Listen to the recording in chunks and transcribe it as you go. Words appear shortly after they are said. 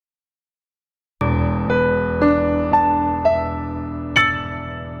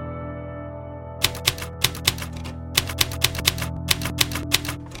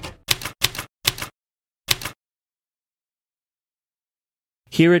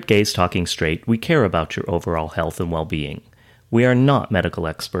Here at Gays Talking Straight, we care about your overall health and well-being. We are not medical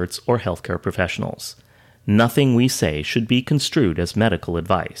experts or healthcare professionals. Nothing we say should be construed as medical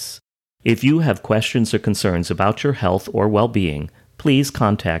advice. If you have questions or concerns about your health or well-being, please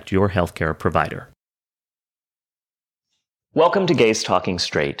contact your healthcare provider. Welcome to Gays Talking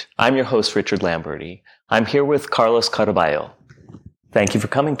Straight. I'm your host, Richard Lamberti. I'm here with Carlos Caraballo. Thank you for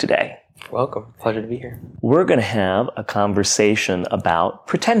coming today. Welcome. Pleasure to be here. We're going to have a conversation about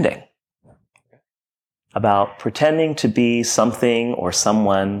pretending. About pretending to be something or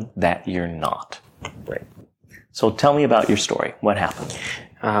someone that you're not. Right. So tell me about your story. What happened?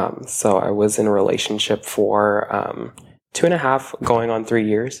 So I was in a relationship for 2.5, going on 3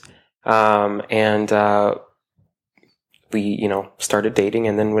 years. We, started dating.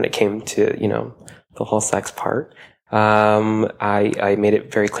 And then when it came to, the whole sex part, I made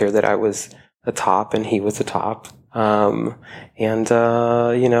it very clear that I was the top and he was the top. I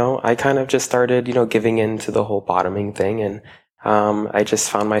kind of just started, giving in to the whole bottoming thing. And I just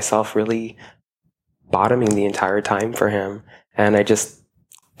found myself really bottoming the entire time for him. And I just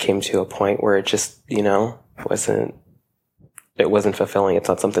came to a point where it just, wasn't fulfilling. It's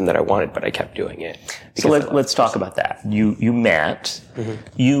not something that I wanted, but I kept doing it. So let's talk about that. You met,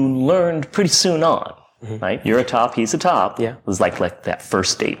 you learned pretty soon on, right? You're a top, he's a top. Yeah. It was like that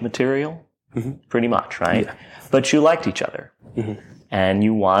first date material, pretty much, right? Yeah. But you liked each other, and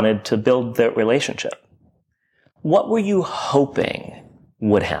you wanted to build that relationship. What were you hoping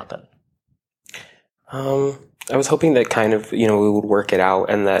would happen? I was hoping that kind of, we would work it out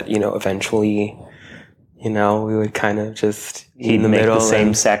and that, eventually, we would kind of just He'd in the make middle the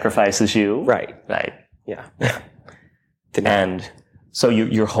same sacrifice as you. Right. Right. Yeah. And so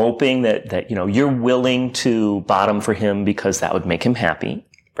you're hoping that you're willing to bottom for him because that would make him happy.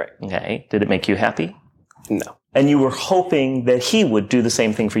 Right. Okay. Did it make you happy? No. And you were hoping that he would do the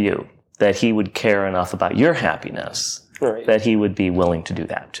same thing for you, that he would care enough about your happiness, Right. that he would be willing to do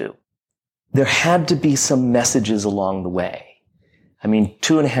that too. There had to be some messages along the way. I mean,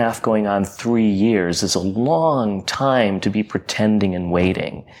 2.5 going on 3 years is a long time to be pretending and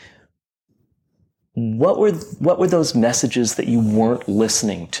waiting. What were those messages that you weren't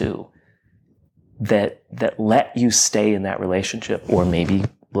listening to that let you stay in that relationship? Or maybe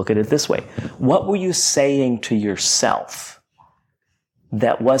look at it this way. What were you saying to yourself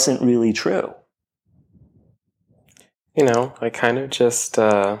that wasn't really true? I kind of just,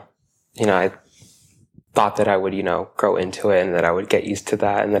 I thought that I would, grow into it and that I would get used to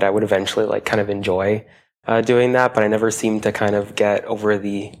that and that I would eventually kind of enjoy doing that. But I never seemed to kind of get over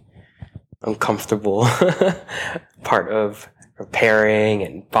the uncomfortable part of repairing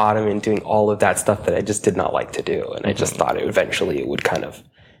and bottom and doing all of that stuff that I just did not like to do. And I just thought eventually it would kind of,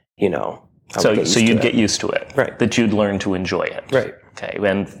 So you'd get used to it. Right. That you'd learn to enjoy it. Right. Okay.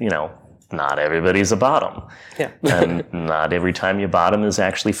 And, not everybody's a bottom. Yeah. And not every time you bottom is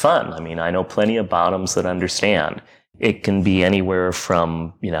actually fun. I mean, I know plenty of bottoms that understand. It can be anywhere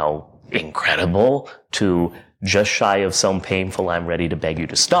from, incredible to just shy of some painful, I'm ready to beg you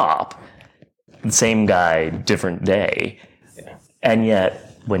to stop. Same guy, different day. Yeah. And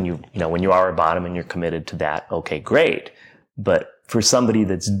yet, when you are a bottom and you're committed to that, okay, great. But for somebody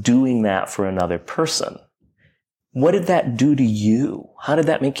that's doing that for another person, what did that do to you? How did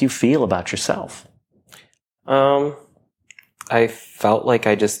that make you feel about yourself? I felt like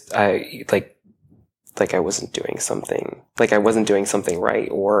I wasn't doing something, like I wasn't doing something right,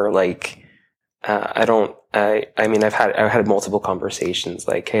 or I've had multiple conversations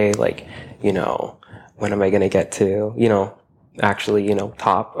like, hey, when am I going to get to, actually,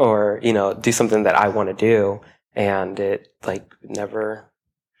 top or, do something that I want to do. And it never,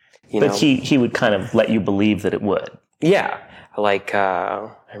 But he would kind of let you believe that it would. Yeah. I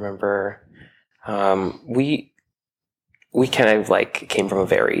remember, we kind of came from a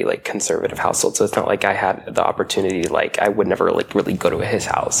very conservative household. So it's not like I had the opportunity, I would never really go to his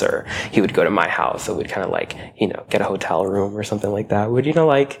house or he would go to my house. So we'd kind of get a hotel room or something like that. Would,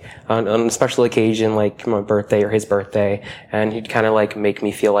 on a special occasion, my birthday or his birthday. And he'd kind of make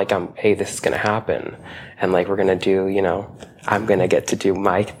me feel hey, this is going to happen. And we're going to do, I'm going to get to do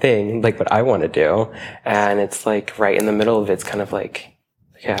my thing, what I want to do. And it's right in the middle of it, it's kind of okay,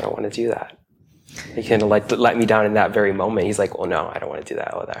 I don't want to do that. He kind of let me down in that very moment. He's well, no, I don't want to do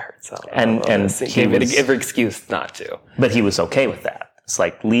that. Oh, that hurts. So, and he gave an excuse not to. But he was okay with that. It's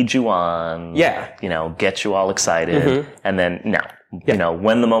lead you on. Yeah. Get you all excited. And then, no,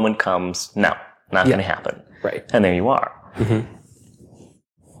 when the moment comes, no, not going to happen. Right. And there you are.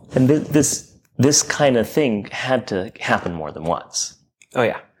 And this kind of thing had to happen more than once. Oh,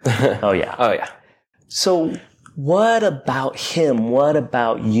 yeah. Oh, yeah. Oh, yeah. So What about him? What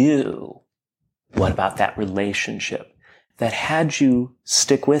about you? What about that relationship that had you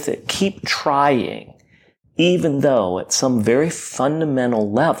stick with it, keep trying, even though at some very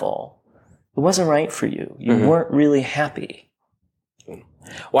fundamental level, it wasn't right for you. You weren't really happy.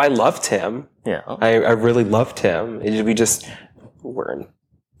 Well, I loved him. Yeah. I really loved him. We just weren't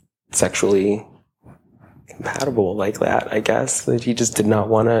sexually compatible like that, I guess. That he just did not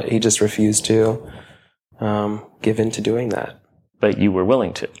want to, he just refused to give in to doing that. But you were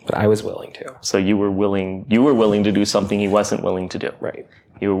willing to. But I was willing to. So you were willing to do something he wasn't willing to do. Right.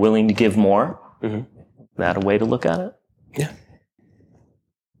 You were willing to give more. Mm-hmm. Is that a way to look at it? Yeah.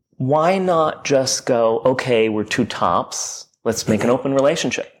 Why not just go, okay, we're two tops. Let's make an open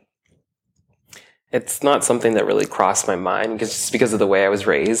relationship. It's not something that really crossed my mind just because of the way I was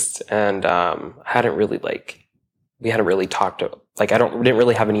raised. And hadn't really we hadn't really talked to, didn't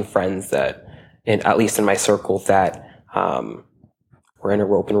really have any friends that, at least in my circle, that were in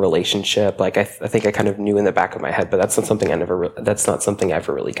an open relationship. I think I kind of knew in the back of my head, but that's not something I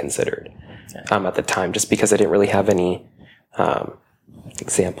ever really considered at the time, just because I didn't really have any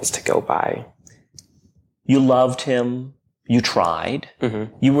examples to go by. You loved him. You tried.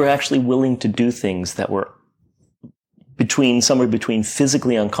 Mm-hmm. You were actually willing to do things that were somewhere between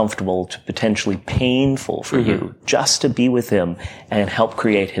physically uncomfortable to potentially painful for you, just to be with him and help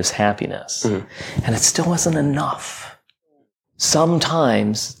create his happiness. Mm-hmm. And it still wasn't enough.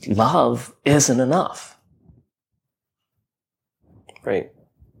 Sometimes love isn't enough. Right.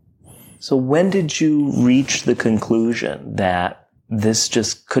 So when did you reach the conclusion that this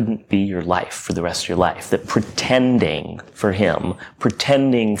just couldn't be your life for the rest of your life? That pretending for him,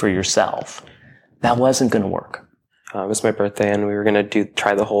 pretending for yourself, that wasn't going to work? It was my birthday, and we were going to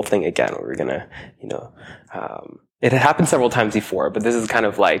try the whole thing again. We were going to, it had happened several times before, but this is kind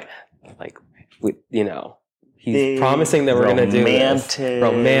of he's promising that we're going to do this.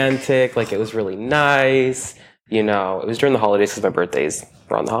 Romantic. It was really nice. It was during the holidays because my birthdays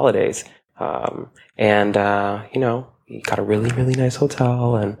were on the holidays. We got a really, really nice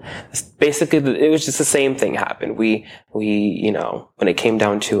hotel, and basically it was just the same thing happened. We when it came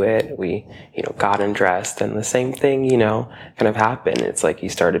down to it, we, got undressed, and the same thing, kind of happened. It's like he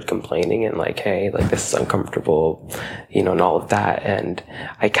started complaining and hey, this is uncomfortable, and all of that. And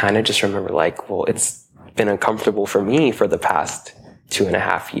I kind of just remember it's been uncomfortable for me for the past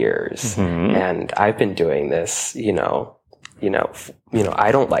 2.5 years. Mm-hmm. And I've been doing this, I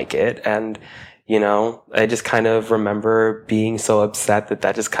don't like it. And, I just kind of remember being so upset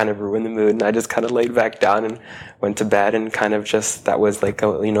that just kind of ruined the mood. And I just kind of laid back down and went to bed, and kind of just, that was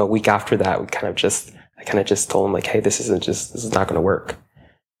a week after that, I kind of just told him hey, this is not going to work.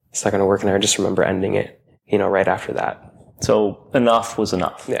 It's not going to work. And I just remember ending it, right after that. So enough was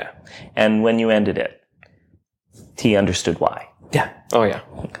enough. Yeah. And when you ended it, he understood why. Yeah. Oh yeah.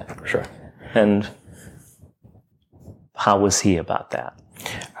 Okay. For sure. And how was he about that?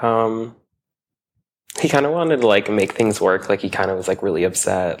 He kind of wanted to make things work. He kind of was really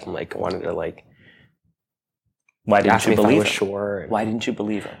upset and wanted to Why didn't you believe him? Sure. Why didn't you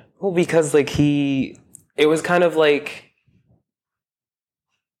believe him? Well, because it was kind of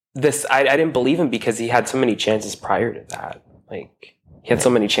this. I didn't believe him because he had so many chances prior to that. He had so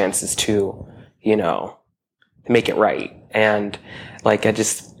many chances to, make it right. And I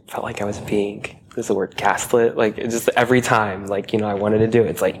just felt like I was being, there's the word gaslit. Just every time, I wanted to do it,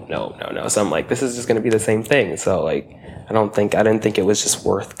 it's no. So I'm this is just going to be the same thing. So I didn't think it was just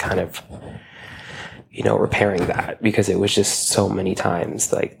worth kind of, repairing that, because it was just so many times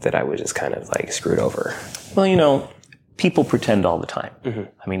that I was just kind of screwed over. Well, people pretend all the time. Mm-hmm.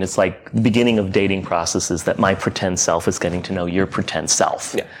 I mean, it's the beginning of dating processes that my pretend self is getting to know your pretend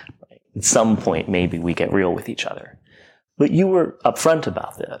self. Yeah. At some point, maybe we get real with each other. But you were upfront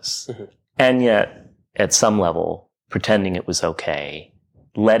about this. Mm-hmm. And yet, at some level, pretending it was okay,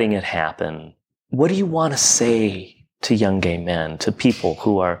 letting it happen. What do you want to say to young gay men, to people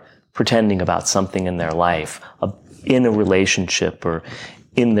who are pretending about something in their life, in a relationship or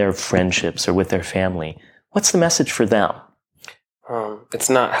in their friendships or with their family? What's the message for them? It's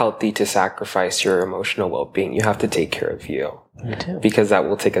not healthy to sacrifice your emotional well-being. You have to take care of you. You do. Because that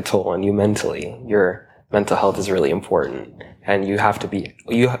will take a toll on you mentally. Your mental health is really important. And you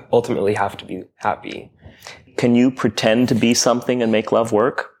ultimately have to be happy. Can you pretend to be something and make love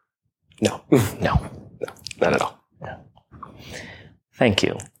work? No. No, not at all. No. Thank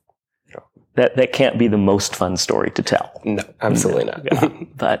you. That can't be the most fun story to tell. No, absolutely not. Yeah,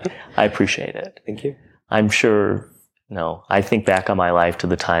 but I appreciate it. Thank you. I'm sure, I think back on my life to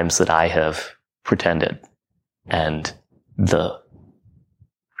the times that I have pretended, and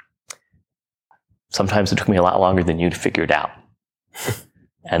Sometimes it took me a lot longer than you to figure it out.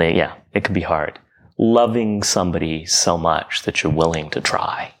 And it can be hard. Loving somebody so much that you're willing to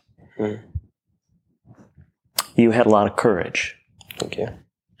try. Mm. You had a lot of courage. Thank you.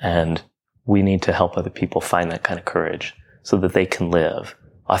 And we need to help other people find that kind of courage so that they can live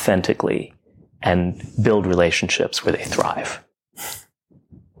authentically and build relationships where they thrive.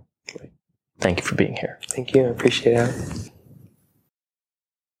 Thank you for being here. Thank you. I appreciate it.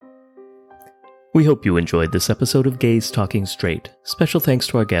 We hope you enjoyed this episode of Gays Talking Straight. Special thanks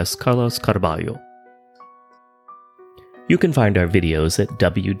to our guest, Carlos Carvalho. You can find our videos at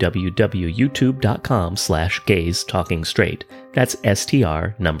www.youtube.com/Gays Talking Straight. That's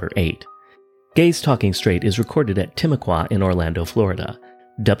STR number 8. Gays Talking Straight is recorded at Timucua in Orlando, Florida.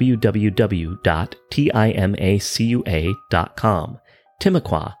 www.timacua.com.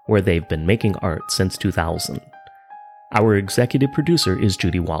 Timucua, where they've been making art since 2000. Our executive producer is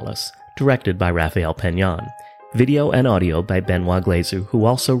Judy Wallace, directed by Rafael Peñan. Video and audio by Benoit Glazer, who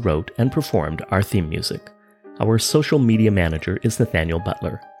also wrote and performed our theme music. Our social media manager is Nathaniel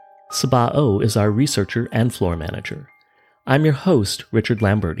Butler. Sabah O is our researcher and floor manager. I'm your host, Richard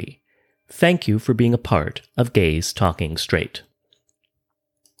Lamberti. Thank you for being a part of Gays Talking Straight.